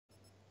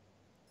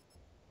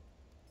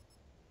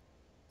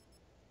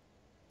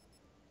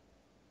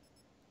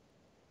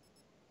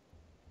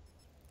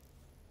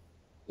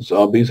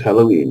Zombies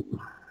Halloween.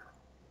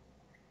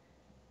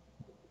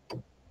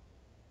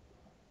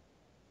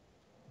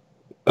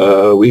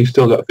 We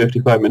still got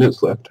 55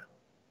 minutes left.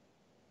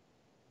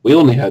 We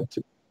only had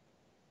two,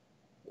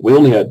 we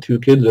only had two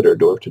kids at our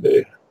door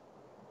today.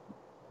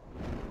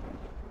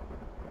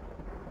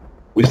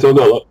 We still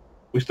got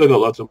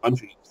lots of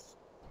munchies.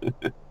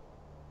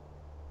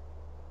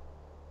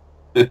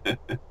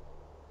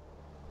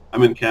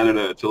 I'm in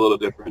Canada. It's a little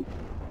different.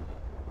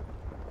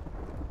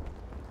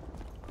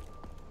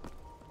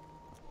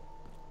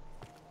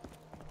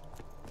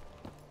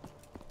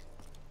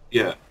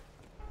 Yeah.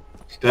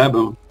 Stab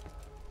him.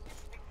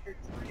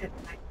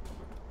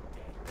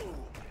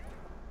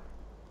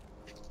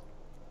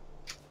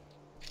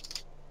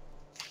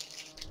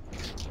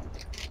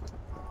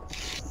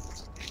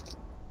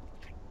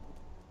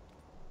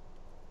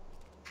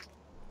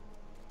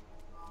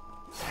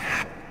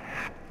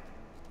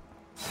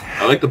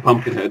 I like the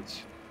pumpkin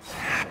heads.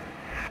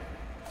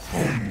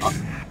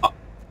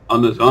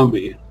 On the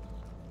zombie.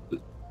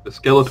 The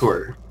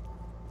Skeletor.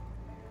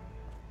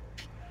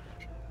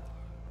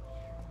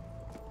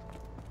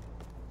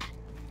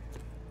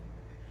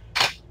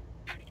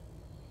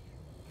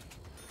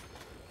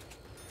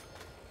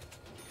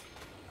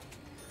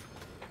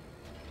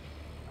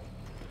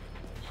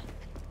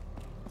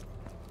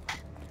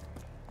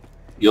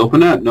 You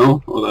open that?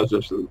 No? Oh, that's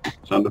just a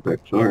sound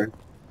effect. Sorry.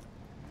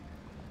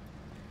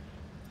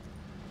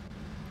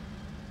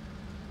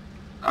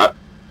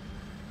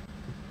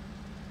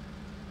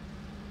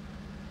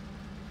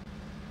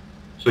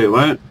 Say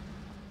what?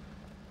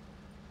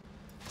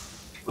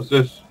 What's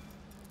this?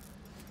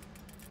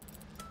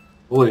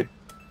 Holy.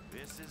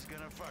 This is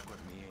gonna fuck with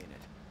me, ain't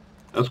it?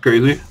 That's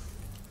crazy.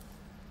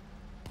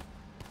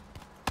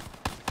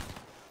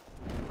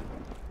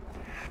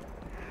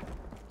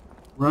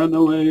 Run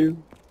away.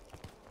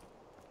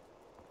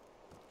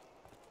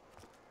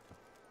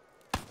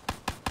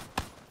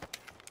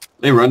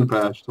 They run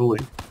fast. Holy.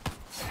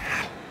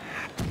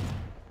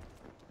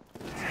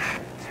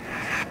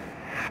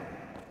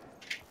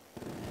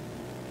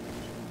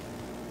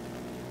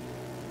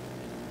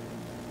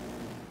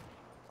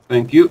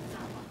 Thank you.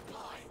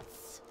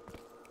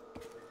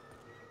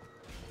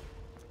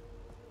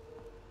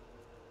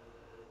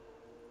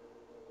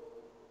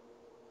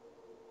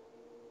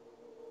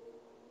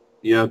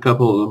 Yeah, a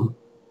couple of them.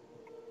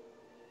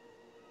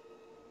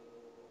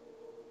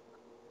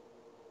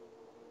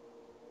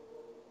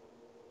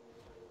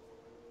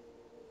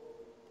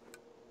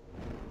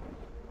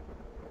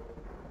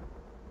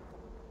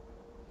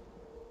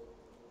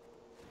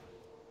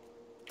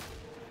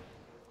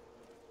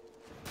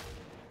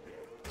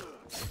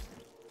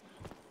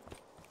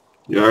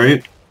 You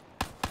alright?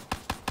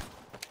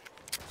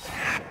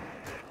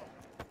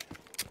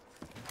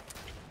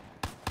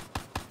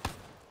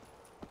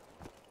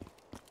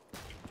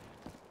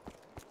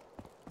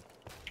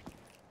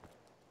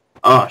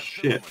 Oh,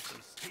 shit.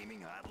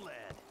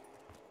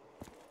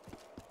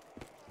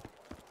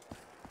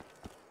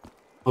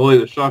 Holy,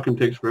 the shotgun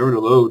takes forever to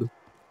load.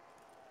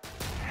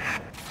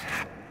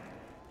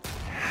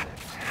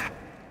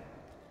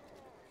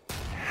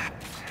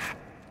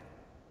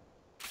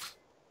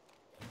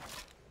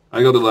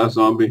 I got the last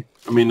zombie.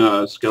 I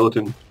mean,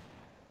 skeleton.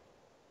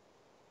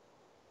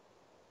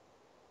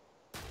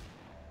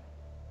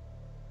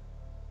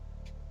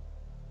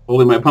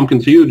 Holy, my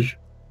pumpkin's huge.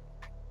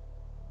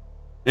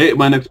 Hey,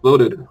 mine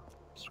exploded.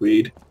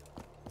 Sweet.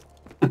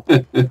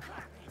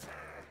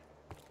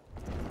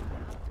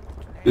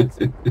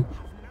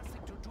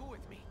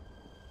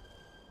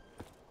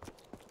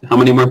 How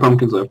many more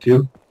pumpkins left?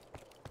 You?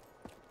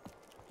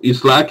 You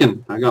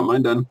slacking? I got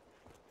mine done.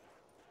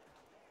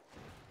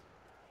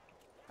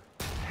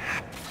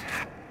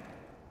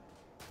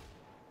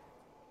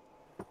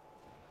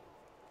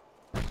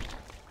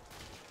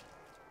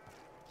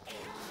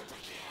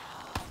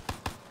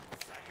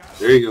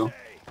 There you go.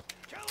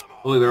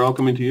 Holy, they're all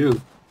coming to you.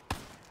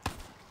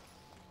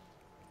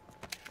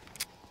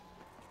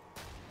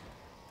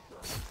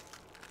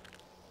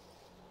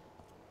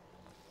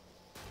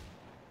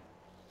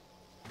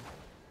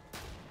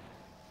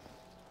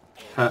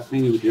 Pat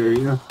me, dare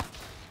you?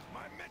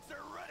 My mitts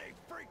are ready,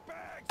 freak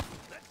bags.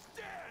 Let's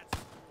dance.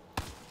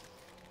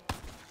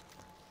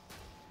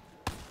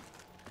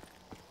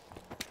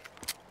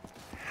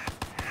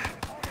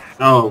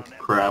 Oh,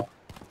 crap.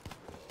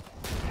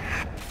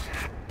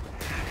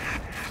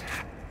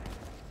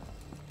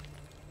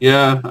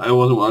 Yeah, I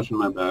wasn't watching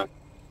my back.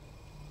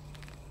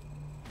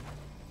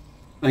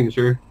 Thank you,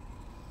 sir.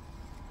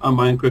 I'm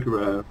mine quick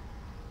arrive.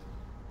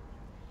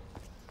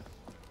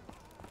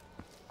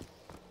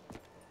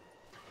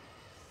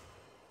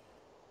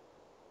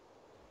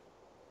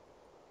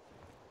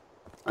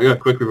 I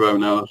got quick revive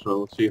now, so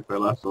we'll see if I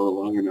last a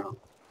little longer now.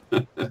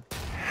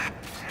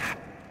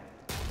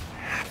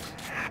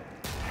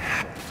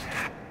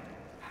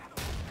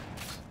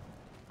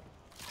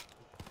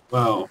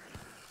 Wow.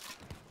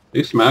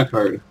 They smack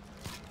hard.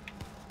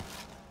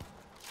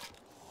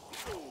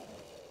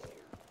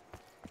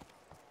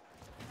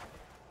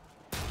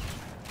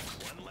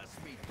 One less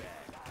meat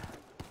bag.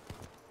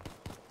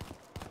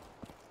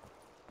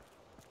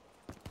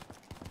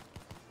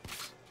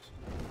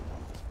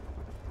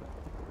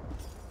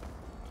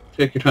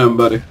 Take your time,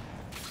 buddy.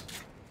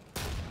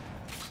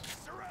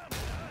 Surrounded,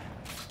 huh?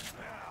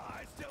 Yeah,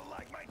 I still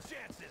like my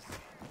chances. As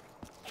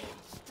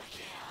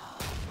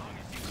long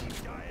as you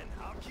keep dying,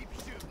 I'll keep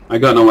shooting. I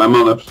got no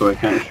ammo left, so I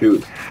can't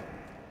shoot.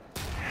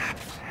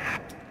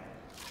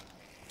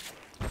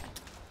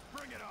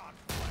 Bring it on,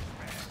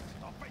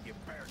 flashbangs. I'll fight you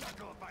bare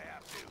knuckle if I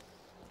have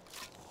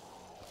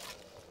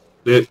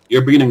to.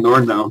 You're being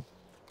ignored now.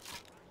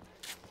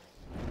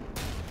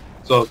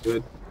 It's all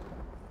good.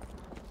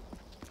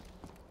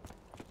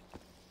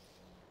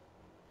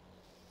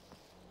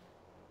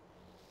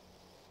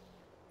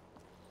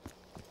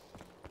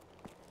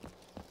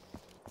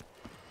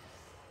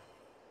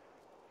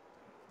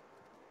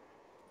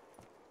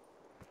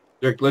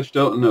 They're glitched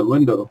out in the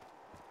window.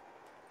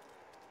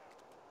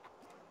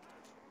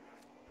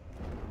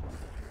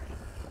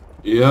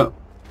 Yep.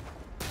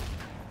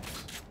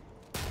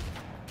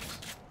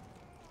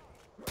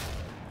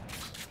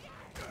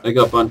 They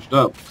got bunched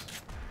up.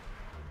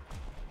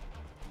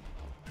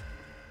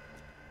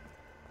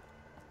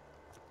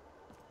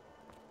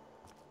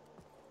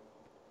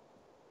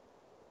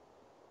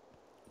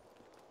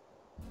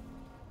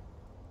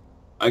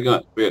 I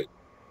got bit.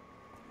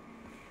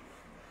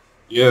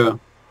 Yeah.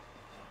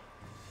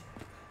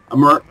 I'm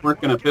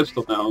working a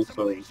pistol now,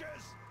 so...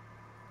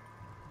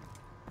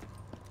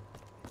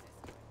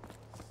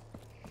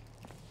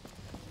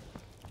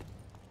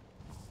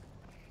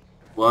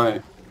 Why?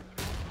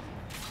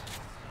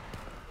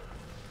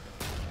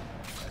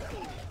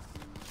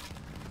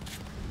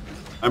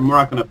 I'm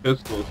rocking a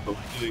pistol, so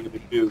what are you gonna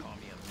do?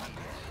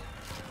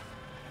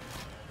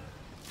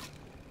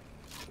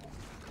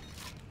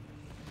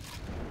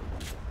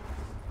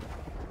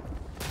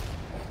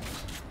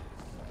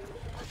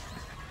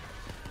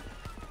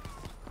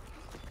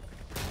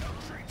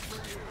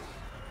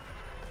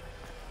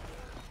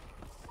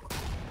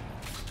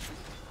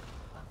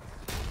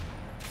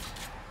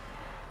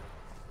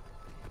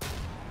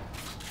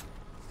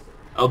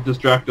 I'll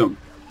distract him.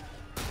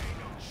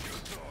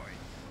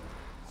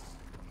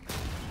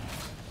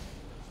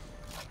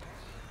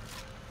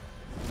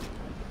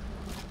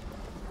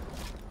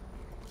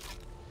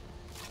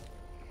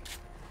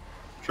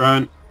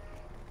 Trying.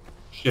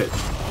 Shit.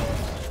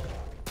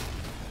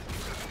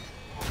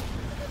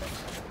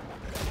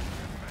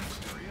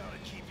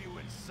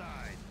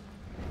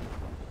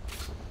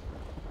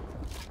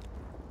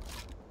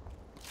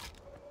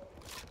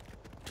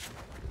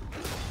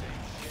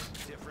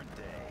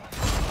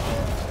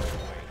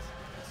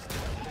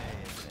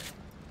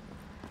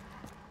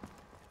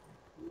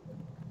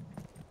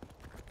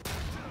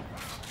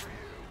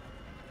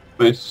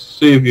 My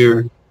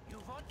savior. You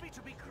want me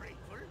to be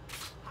grateful?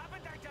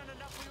 Haven't I done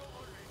enough for you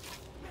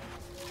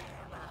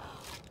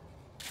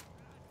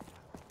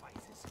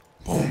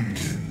already?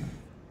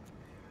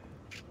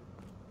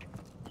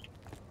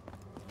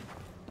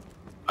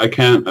 I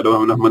can't. I don't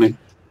have enough money.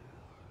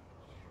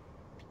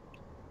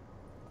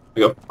 I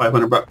got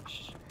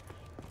 $500.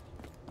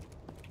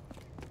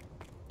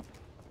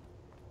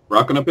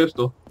 Rocking a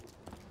pistol.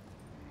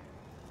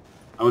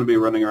 I'm gonna be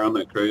running around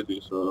like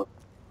crazy, so...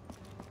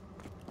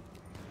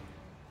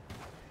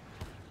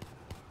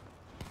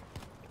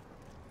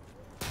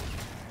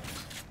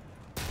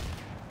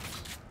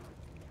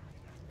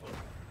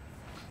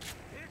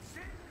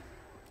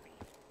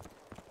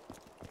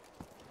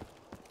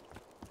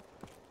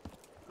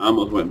 I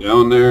almost went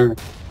down there. Burn,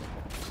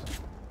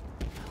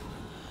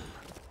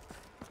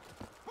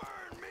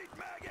 meat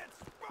maggots!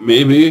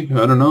 Maybe.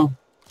 I don't know.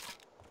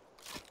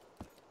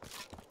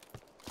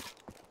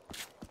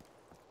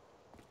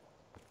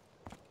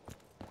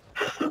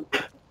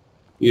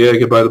 Yeah,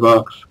 get by the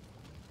box.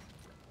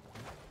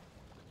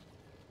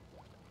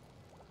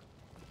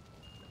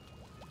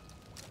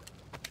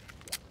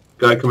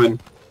 Guy, come in.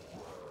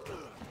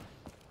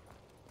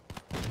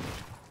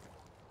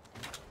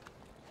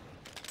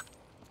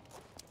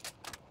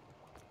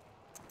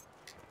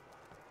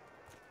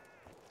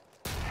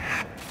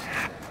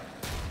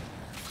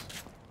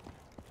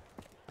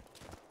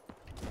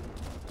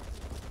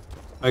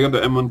 I got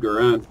the M1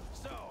 Garand.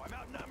 So, I'm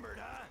outnumbered,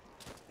 huh?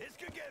 This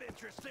could get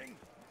interesting.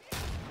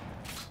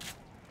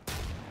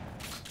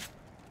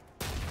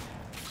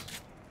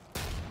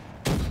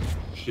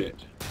 Shit.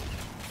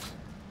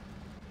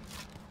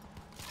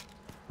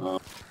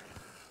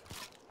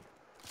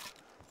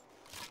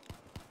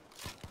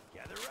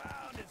 Gather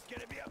round, it's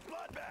gonna be a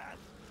bloodbath.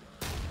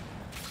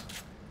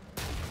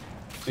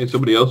 Hey,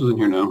 somebody else is in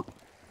here now.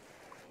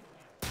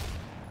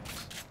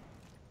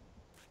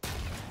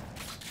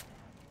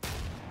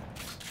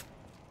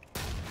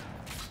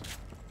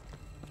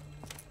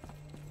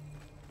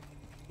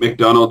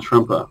 McDonald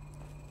Trumpa.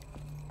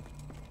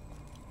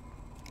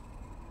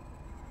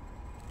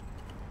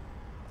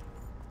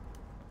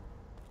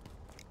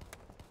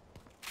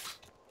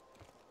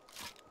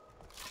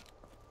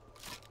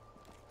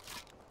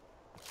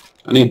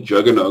 I need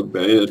Juggernaut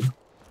bad.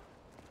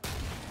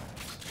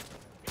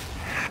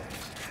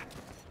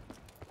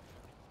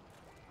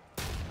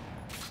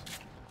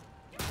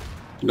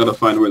 Gotta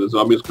find where the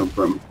zombies come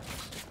from.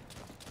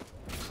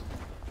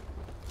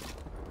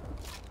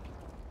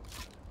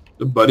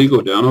 Did Buddy go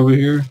down over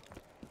here?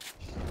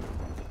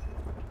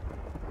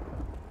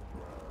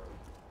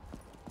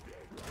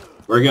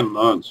 We're getting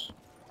lost.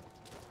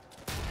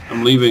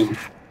 I'm leaving.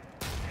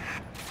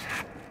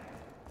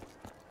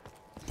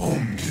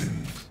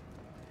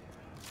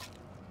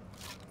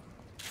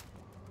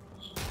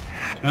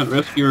 Can't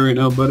rescue her right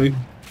now, buddy.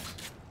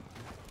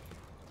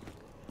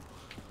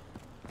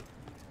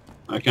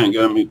 I can't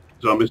get him.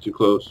 Zombies too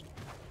close.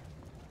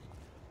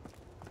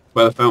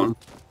 By the fountain.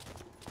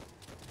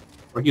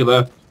 Where he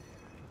left?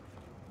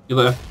 He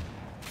left.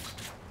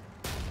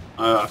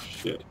 Ah,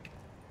 shit.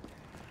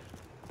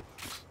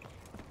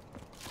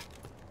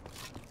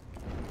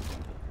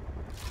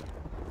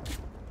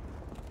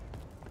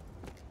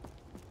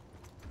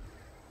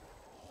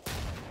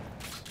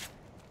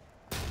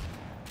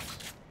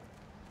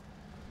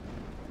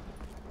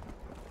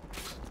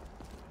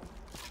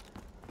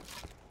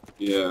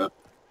 Yeah.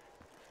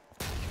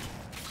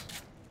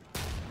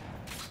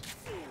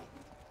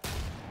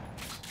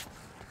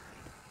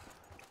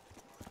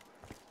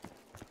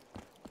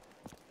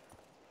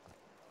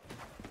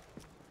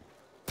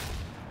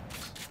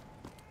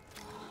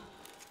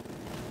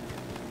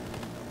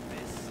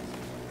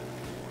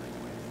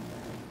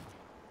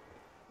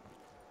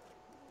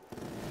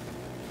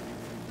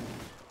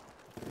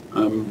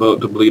 I'm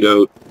about to bleed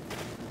out.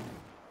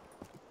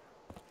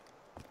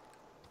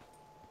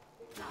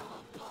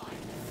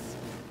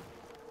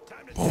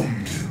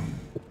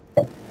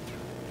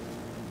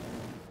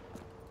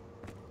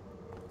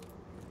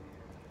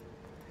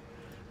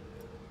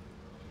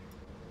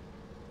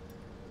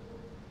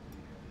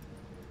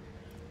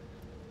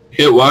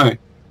 Hit Y.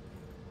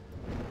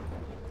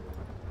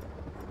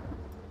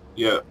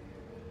 Yeah.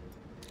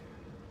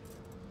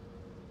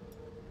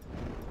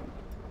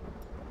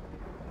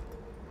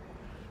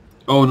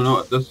 Oh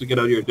no, that's to get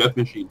out of your death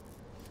machine.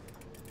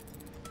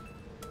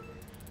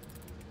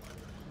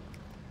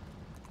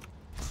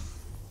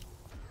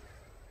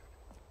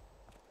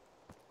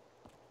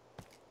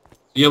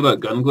 You have that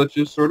gun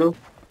glitches, sort of?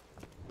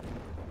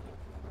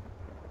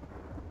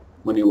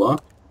 When you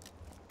walk?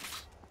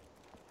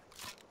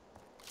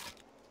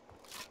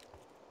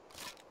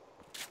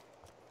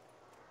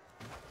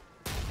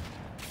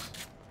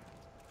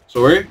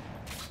 Sorry?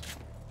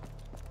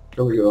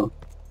 There we go.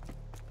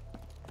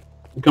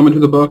 I'm coming to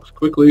the box,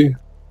 quickly.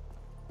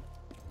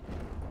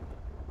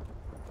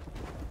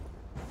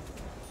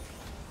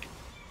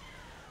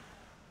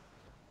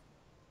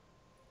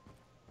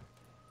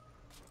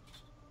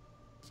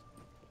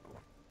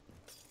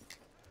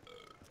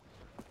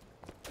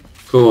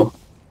 Cool.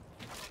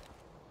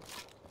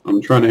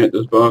 I'm trying to hit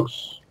this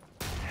box.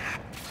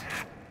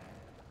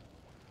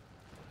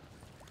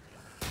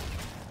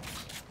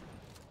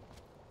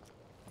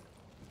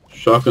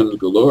 Shotguns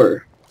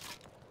galore.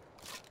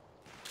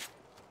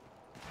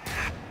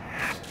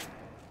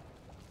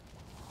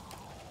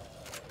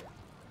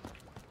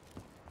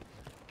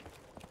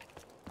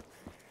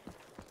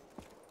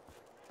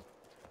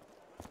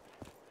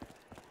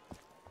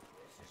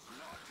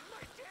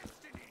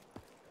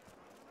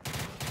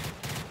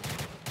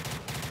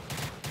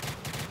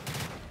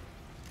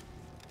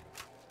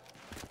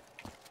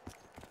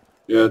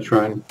 Yeah,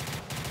 trying.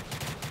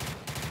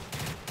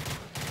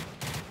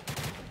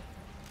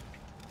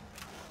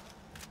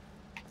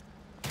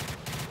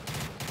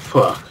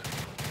 Fuck.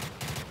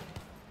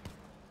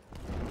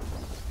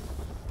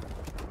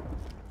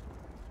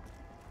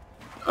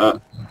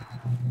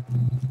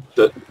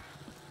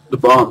 The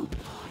bomb.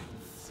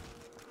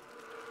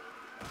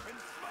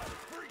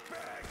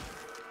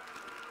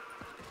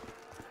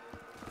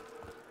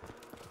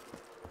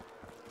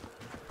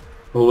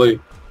 Holy.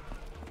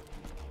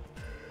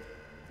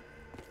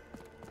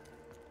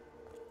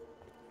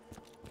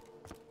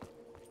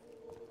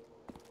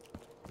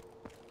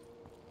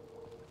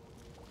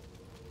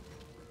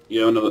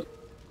 Yeah, another.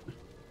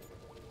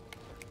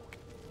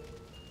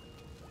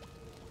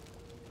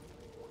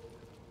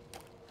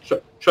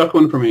 Chuck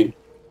one for me.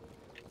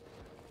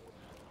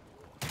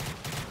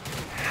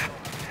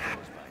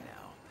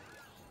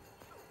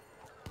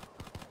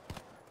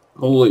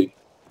 Holy.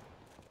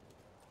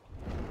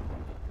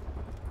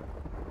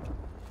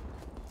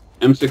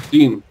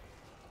 M16.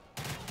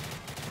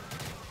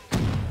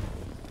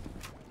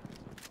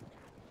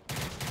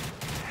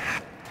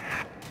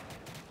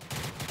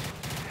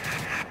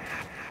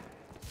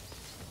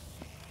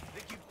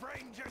 Think you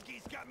brain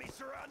junkies got me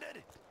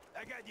surrounded?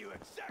 I got you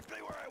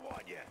exactly where I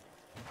want you.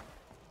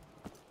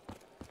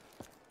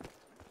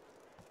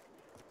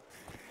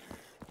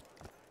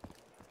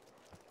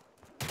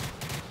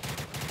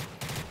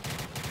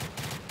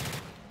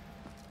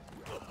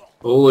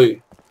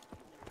 Holy.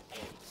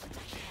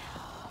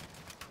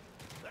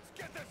 Let's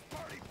get this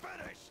party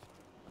finished.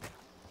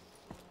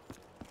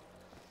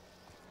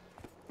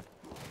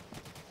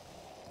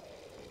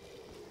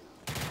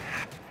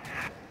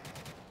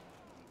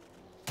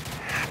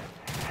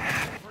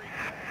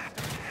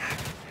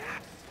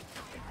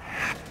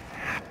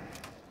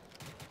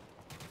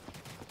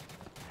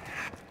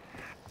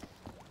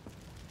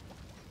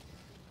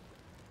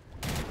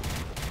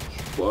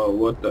 Wow,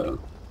 what the?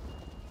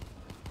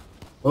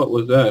 What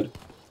was that? You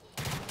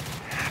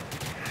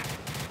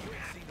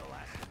ain't seen the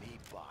last of me,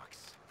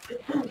 Box.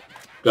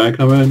 Guy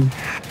coming.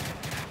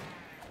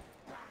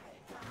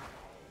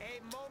 A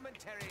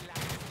momentary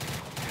lapse.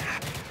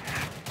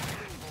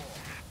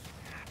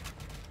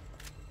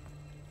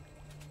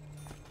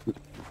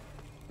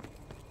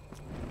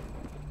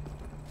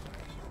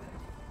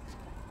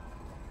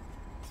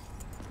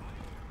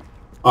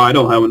 Oh, I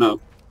don't have enough.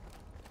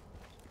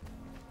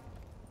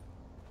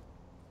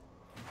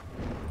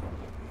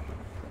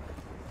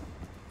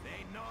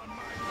 They non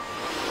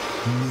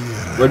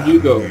Where'd you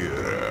go?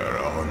 Mirror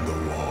on the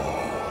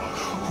wall.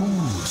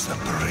 Who's the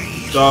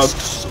bravest Dog.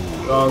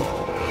 soul? Dog.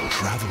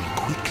 Travel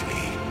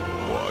quickly.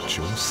 Watch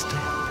your step.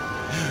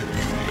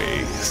 You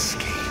may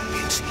escape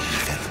its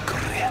evil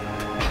grip.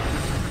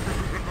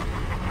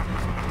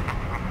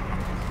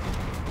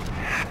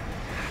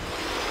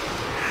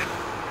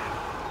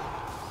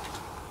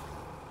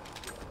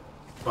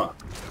 Fuck.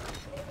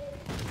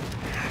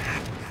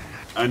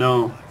 I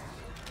know.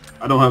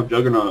 I don't have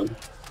Juggernaut.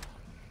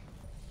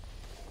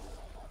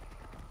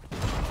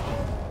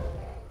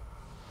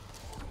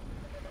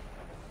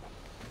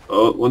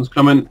 Oh, one's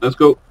coming. Let's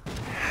go.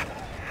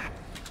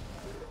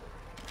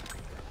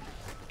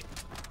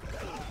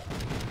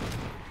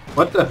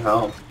 What the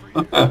hell?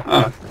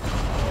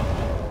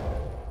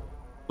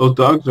 Those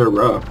dogs are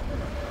rough.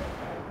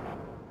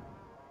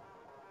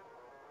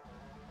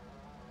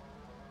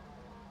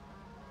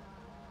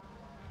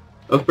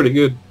 That's pretty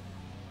good.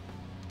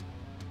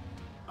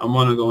 I'm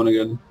gonna go in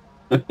again.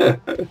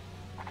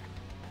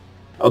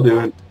 I'll do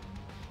it.